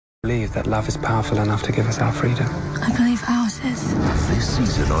Believe that love is powerful enough to give us our freedom. I believe ours is. This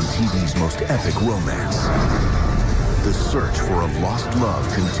season on TV's most epic romance, the search for a lost love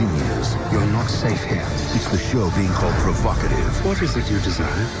continues. You're not safe here. It's the show being called provocative. What is it you desire?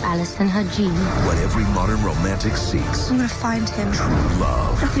 Alice and her gene. What every modern romantic seeks. I'm gonna find him. True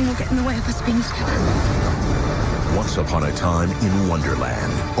love. Nothing will get in the way of us being together. Once Upon a Time in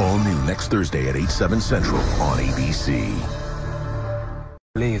Wonderland. All new next Thursday at 8/7 Central on ABC.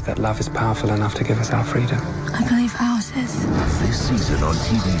 Believe that love is powerful enough to give us our freedom. I believe ours is. This season on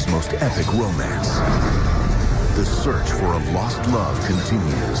TV's most epic romance, the search for a lost love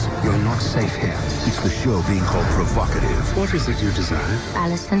continues. You're not safe here. It's the show being called provocative. What is it you desire?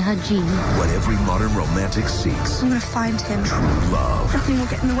 Alice and her gene. What every modern romantic seeks. I'm gonna find him. True love. Nothing will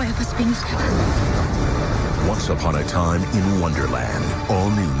get in the way of us being together. Once Upon a Time in Wonderland. All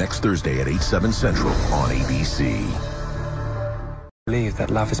new next Thursday at 8/7 Central on ABC. Believe that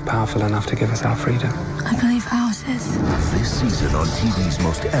love is powerful enough to give us our freedom. I believe ours is. This season on TV's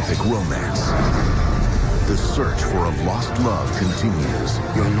most epic romance, the search for a lost love continues.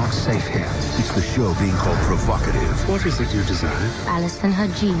 You're not safe here. It's the show being called provocative. What is it you desire? Alice and her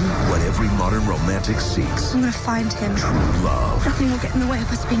gene. What every modern romantic seeks. I'm gonna find him. True love. Nothing will get in the way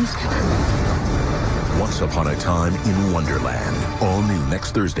of us being together. Once Upon a Time in Wonderland. All new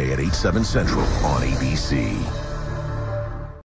next Thursday at 8/7 Central on ABC.